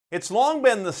It's long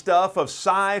been the stuff of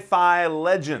sci-fi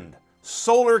legend,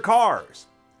 solar cars.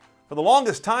 For the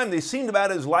longest time, they seemed about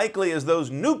as likely as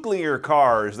those nuclear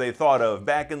cars they thought of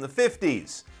back in the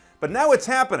 50s. But now it's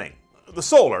happening. The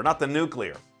solar, not the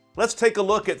nuclear. Let's take a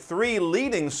look at 3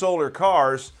 leading solar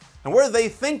cars and where they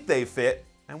think they fit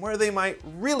and where they might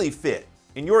really fit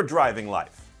in your driving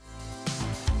life.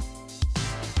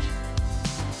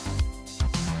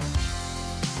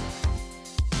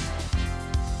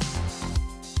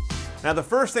 Now, the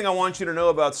first thing I want you to know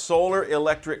about solar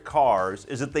electric cars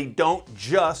is that they don't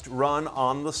just run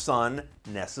on the sun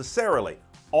necessarily.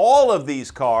 All of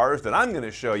these cars that I'm going to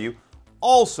show you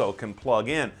also can plug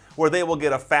in, where they will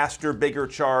get a faster, bigger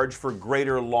charge for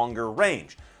greater, longer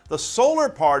range. The solar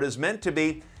part is meant to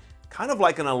be kind of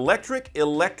like an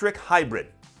electric-electric hybrid.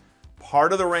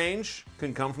 Part of the range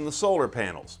can come from the solar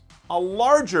panels. A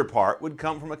larger part would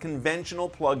come from a conventional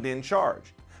plugged-in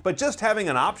charge. But just having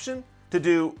an option to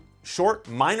do short,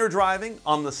 minor driving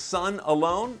on the sun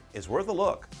alone is worth a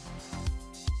look.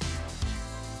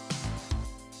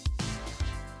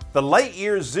 The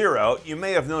Lightyear Zero, you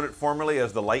may have known it formerly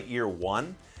as the Lightyear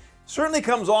 1, certainly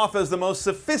comes off as the most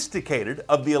sophisticated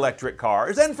of the electric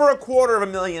cars, and for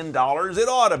 $250,000 it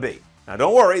ought to be. Now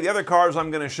don't worry, the other cars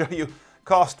I'm going to show you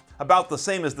cost about the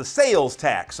same as the sales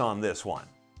tax on this one.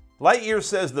 Lightyear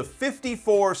says the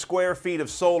 54 square feet of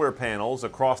solar panels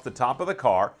across the top of the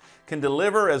car can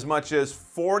deliver as much as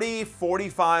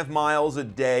 45 miles a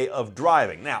day of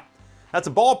driving. Now, that's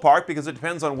a ballpark because it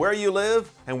depends on where you live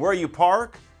and where you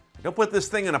park. Don't put this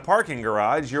thing in a parking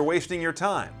garage, you're wasting your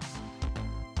time.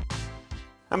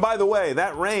 And by the way,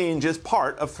 that range is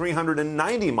part of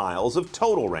 390 miles of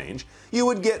total range you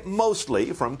would get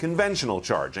mostly from conventional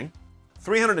charging.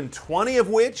 320 of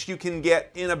which you can get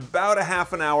in about a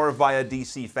half an hour via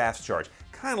DC fast charge,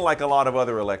 kind of like a lot of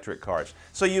other electric cars.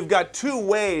 So you've got 2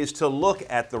 ways to look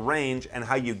at the range and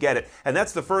how you get it, and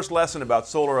that's the first lesson about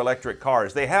solar electric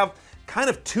cars. They have kind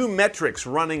of 2 metrics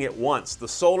running at once, the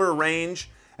solar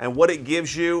range and what it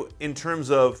gives you in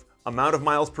terms of amount of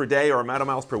miles per day or amount of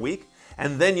miles per week,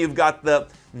 and then you've got the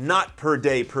not per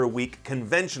day per week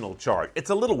conventional charge. It's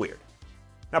a little weird.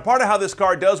 Now, part of how this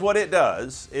car does what it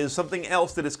does is something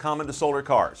else that is common to solar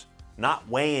cars, not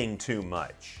weighing too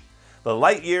much. The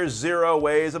Lightyear Zero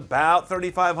weighs about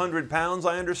 3,500 pounds,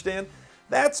 I understand.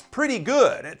 That's pretty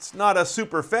good. It's not a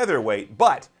super featherweight,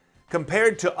 but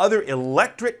compared to other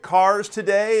electric cars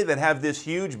today that have this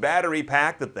huge battery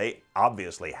pack that they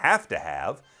obviously have to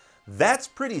have, that's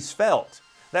pretty svelte.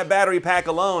 That battery pack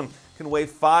alone can weigh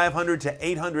 500 to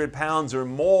 800 pounds or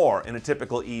more in a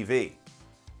typical EV.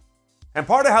 And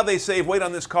part of how they save weight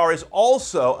on this car is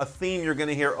also a theme you're going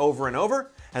to hear over and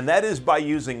over, and that is by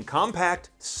using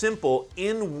compact, simple,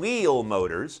 in-wheel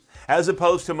motors, as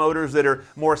opposed to motors that are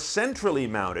more centrally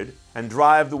mounted and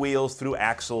drive the wheels through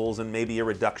axles and maybe a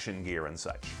reduction gear and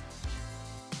such.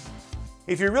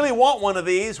 If you really want one of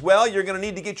these, well, you're going to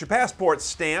need to get your passport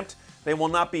stamped. They will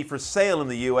not be for sale in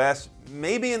the US.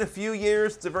 Maybe in a few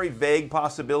years, it's a very vague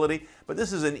possibility, but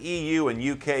this is an EU and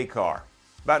UK car.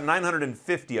 About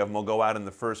 950 of them will go out in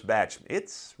the first batch.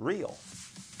 It's real.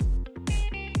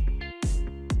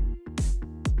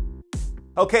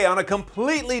 Okay, on a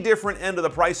completely different end of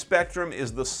the price spectrum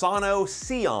is the Sono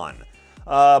Sion,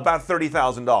 about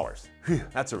 $30,000.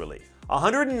 That's a relief.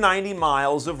 190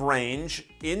 miles of range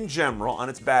in general on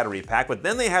its battery pack, but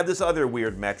then they have this other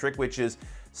weird metric, which is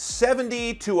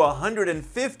 70 to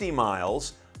 150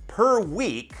 miles per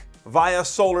week via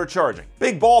solar charging.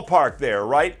 Big ballpark there,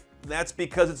 right? That's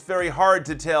because it's very hard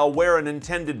to tell where an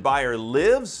intended buyer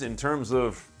lives in terms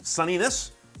of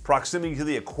sunniness, proximity to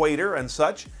the equator and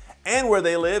such, and where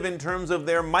they live in terms of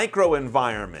their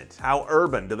microenvironment. How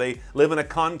urban? Do they live in a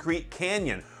concrete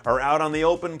canyon or out on the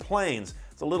open plains?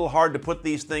 It's a little hard to put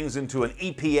these things into an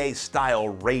EPA-style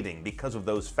rating because of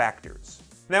those factors.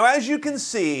 Now, as you can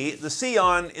see, the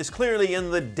Sion is clearly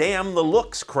in the damn the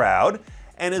looks crowd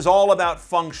and is all about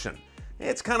function.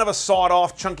 It's kind of a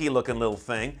sawed-off, chunky-looking little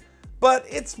thing, but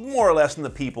it's more or less in the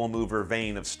people mover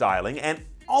vein of styling, and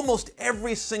almost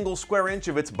every single square inch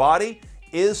of its body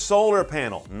is solar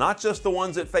panel, not just the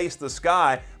ones that face the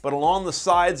sky, but along the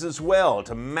sides as well,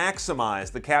 to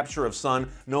maximize the capture of sun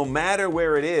no matter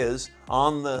where it is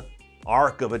on the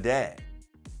arc of a day.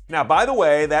 Now, by the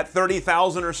way, that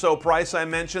 $30,000 or so price I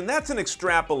mentioned, that's an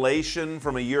extrapolation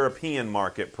from a European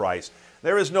market price.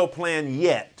 There is no plan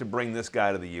yet to bring this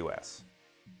guy to the US.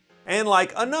 And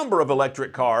like a number of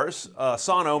electric cars,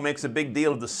 Sono makes a big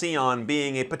deal of the Sion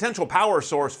being a potential power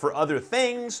source for other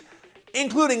things,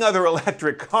 including other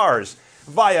electric cars,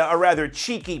 via a rather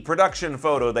cheeky production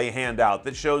photo they hand out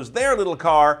that shows their little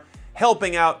car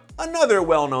helping out another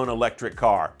well-known electric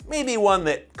car, maybe one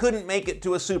that couldn't make it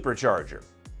to a supercharger.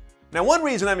 Now, one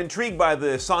reason I'm intrigued by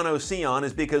the Sono Sion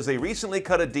is because they recently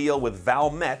cut a deal with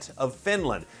Valmet of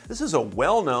Finland. This is a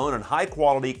well-known and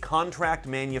high-quality contract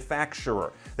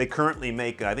manufacturer. They currently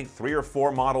make, I think, 3 or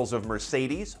 4 models of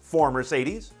Mercedes, for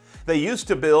Mercedes. They used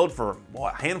to build, for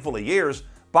a handful of years,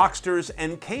 Boxsters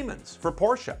and Caymans for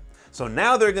Porsche. So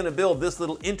now they're going to build this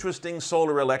little interesting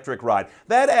solar electric ride.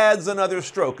 That adds another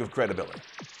stroke of credibility.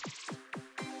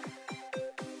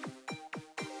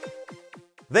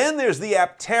 Then there's the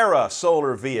Aptera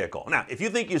solar vehicle. Now, if you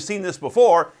think you've seen this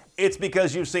before, it's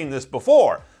because you've seen this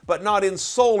before, but not in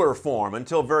solar form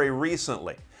until very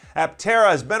recently. Aptera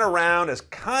has been around as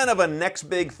kind of a next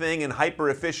big thing in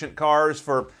hyper-efficient cars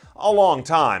for a long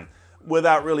time,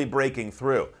 without really breaking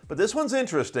through. But this one's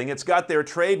interesting. It's got their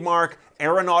trademark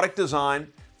aeronautic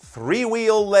design,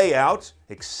 3-wheel layout,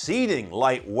 exceeding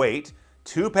lightweight,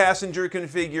 2-passenger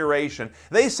configuration.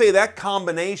 They say that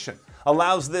combination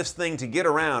allows this thing to get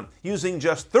around using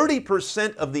just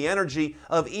 30% of the energy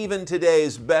of even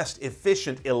today's best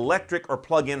efficient electric or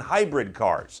plug-in hybrid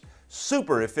cars.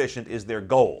 Super efficient is their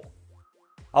goal.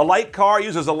 A light car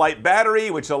uses a light battery,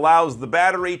 which allows the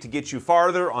battery to get you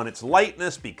farther on its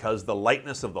lightness because the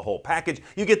lightness of the whole package.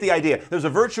 You get the idea. There's a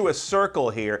virtuous circle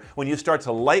here when you start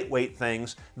to lightweight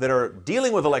things that are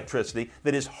dealing with electricity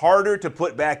that is harder to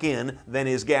put back in than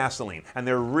is gasoline, and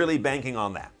they're really banking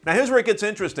on that. Now here's where it gets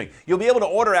interesting. You'll be able to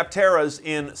order Apteras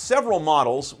in several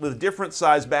models with different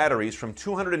size batteries from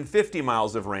 250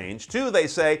 miles of range to, they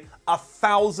say,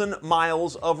 1,000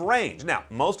 miles of range. Now,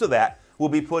 most of that will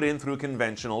be put in through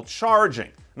conventional charging,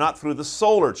 not through the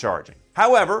solar charging.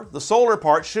 However, the solar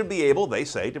part should be able, they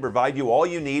say, to provide you all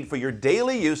you need for your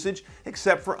daily usage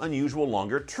except for unusual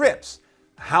longer trips.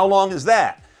 How long is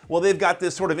that? Well, they've got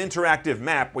this sort of interactive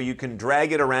map where you can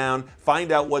drag it around,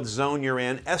 find out what zone you're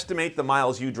in, estimate the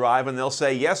miles you drive, and they'll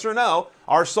say yes or no,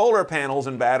 our solar panels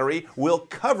and battery will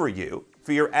cover you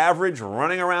for your average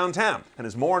running around town. And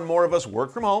as more and more of us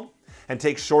work from home and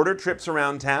take shorter trips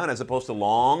around town as opposed to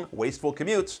long, wasteful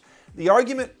commutes, the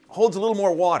argument holds a little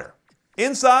more water.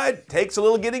 Inside takes a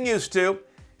little getting used to.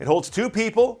 It holds 2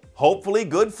 people, hopefully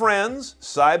good friends,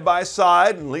 side by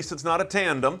side, at least it's not a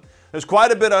tandem. There's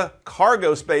quite a bit of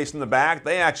cargo space in the back.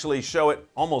 They actually show it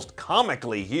almost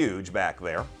comically huge back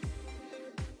there.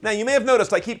 Now, you may have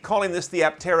noticed I keep calling this the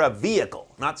Aptera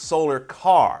vehicle, not solar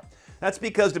car. That's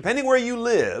because depending where you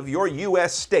live, your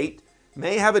US state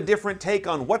may have a different take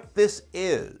on what this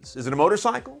is. Is it a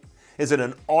motorcycle? Is it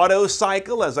an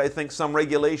autocycle, as I think some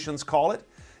regulations call it?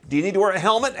 Do you need to wear a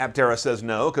helmet? Aptera says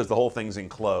no, because the whole thing's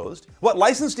enclosed. What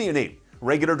license do you need?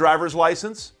 Regular driver's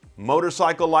license?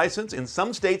 Motorcycle license? In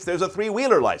some states, there's a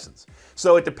 3-wheeler license.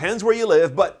 So it depends where you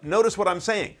live, but notice what I'm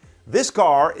saying. This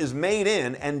car is made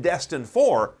in and destined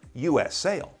for US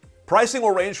sale. Pricing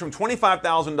will range from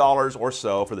 $25,000 or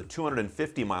so for the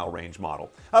 250-mile range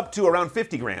model, up to around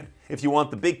 $50,000 if you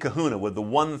want the big kahuna with the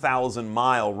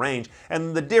 1,000-mile range.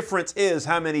 And the difference is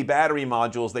how many battery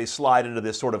modules they slide into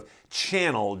this sort of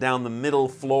channel down the middle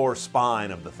floor spine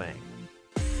of the thing.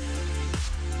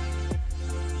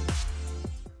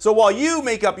 So while you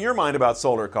make up your mind about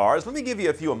solar cars, let me give you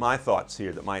a few of my thoughts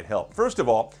here that might help. First of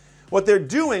all, what they're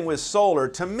doing with solar,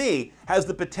 to me, has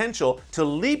the potential to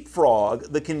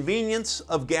leapfrog the convenience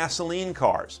of gasoline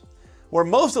cars, where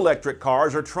most electric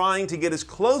cars are trying to get as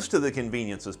close to the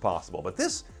convenience as possible. But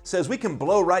this says we can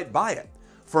blow right by it.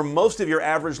 For most of your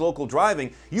average local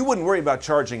driving, you wouldn't worry about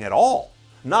charging at all.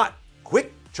 Not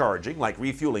quick charging, like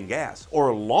refueling gas,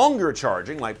 or longer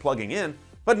charging, like plugging in,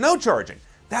 but no charging.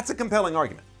 That's a compelling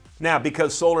argument. Now,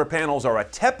 because solar panels are a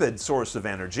tepid source of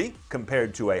energy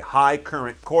compared to a high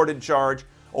current corded charge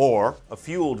or a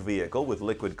fueled vehicle with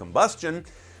liquid combustion,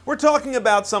 we're talking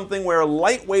about something where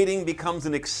lightweighting becomes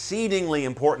an exceedingly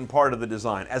important part of the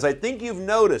design. As I think you've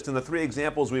noticed in the 3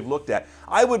 examples we've looked at,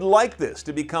 I would like this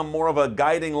to become more of a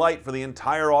guiding light for the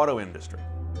entire auto industry.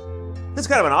 This is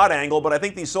kind of an odd angle, but I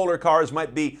think these solar cars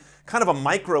might be kind of a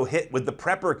micro hit with the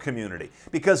prepper community,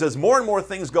 because as more and more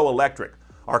things go electric,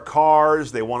 our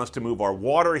cars, they want us to move our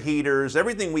water heaters,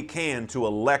 everything we can to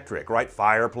electric, right?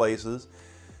 Fireplaces.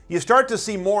 You start to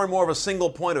see more and more of a single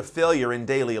point of failure in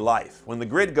daily life. When the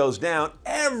grid goes down,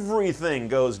 everything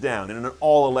goes down in an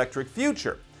all-electric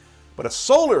future. But a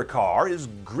solar car is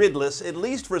gridless, at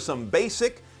least for some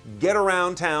basic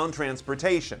get-around-town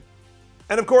transportation.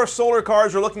 And of course, solar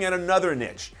cars are looking at another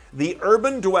niche. The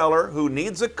urban dweller who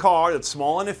needs a car that's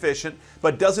small and efficient,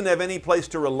 but doesn't have any place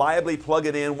to reliably plug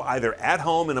it in, either at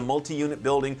home in a multi-unit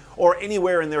building or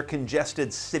anywhere in their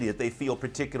congested city that they feel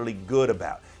particularly good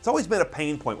about. It's always been a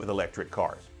pain point with electric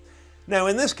cars. Now,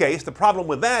 in this case, the problem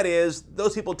with that is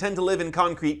those people tend to live in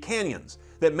concrete canyons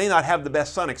that may not have the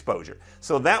best sun exposure,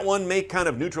 so that one may kind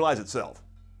of neutralize itself.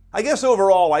 I guess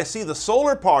overall, I see the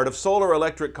solar part of solar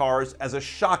electric cars as a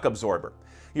shock absorber.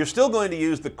 You're still going to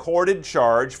use the corded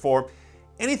charge for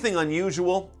anything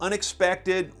unusual,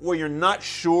 unexpected, where you're not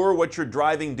sure what your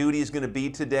driving duty is going to be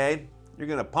today. You're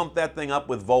going to pump that thing up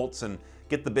with volts and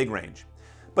get the big range.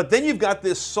 But then you've got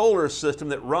this solar system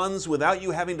that runs without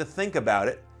you having to think about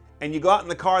it, and you go out in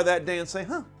the car that day and say,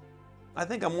 I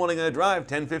think I'm only going to drive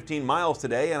 10-15 miles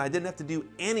today, and I didn't have to do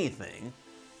anything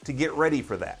to get ready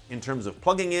for that in terms of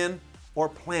plugging in or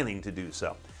planning to do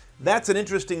so. That's an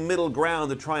interesting middle ground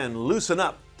to try and loosen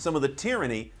up some of the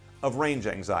tyranny of range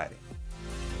anxiety.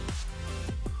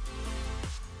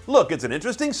 Look, it's an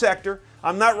interesting sector.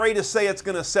 I'm not ready to say it's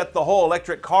going to set the whole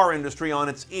electric car industry on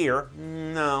its ear.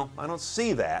 No, I don't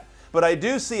see that. But I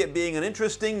do see it being an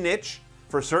interesting niche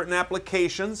for certain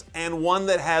applications and one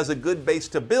that has a good base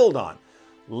to build on.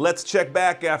 Let's check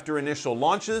back after initial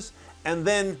launches and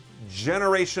then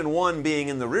Generation 1 being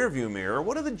in the rearview mirror.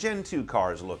 What do the Gen 2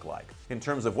 cars look like in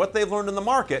terms of what they've learned in the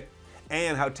market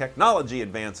and how technology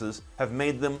advances have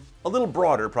made them a little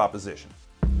broader proposition?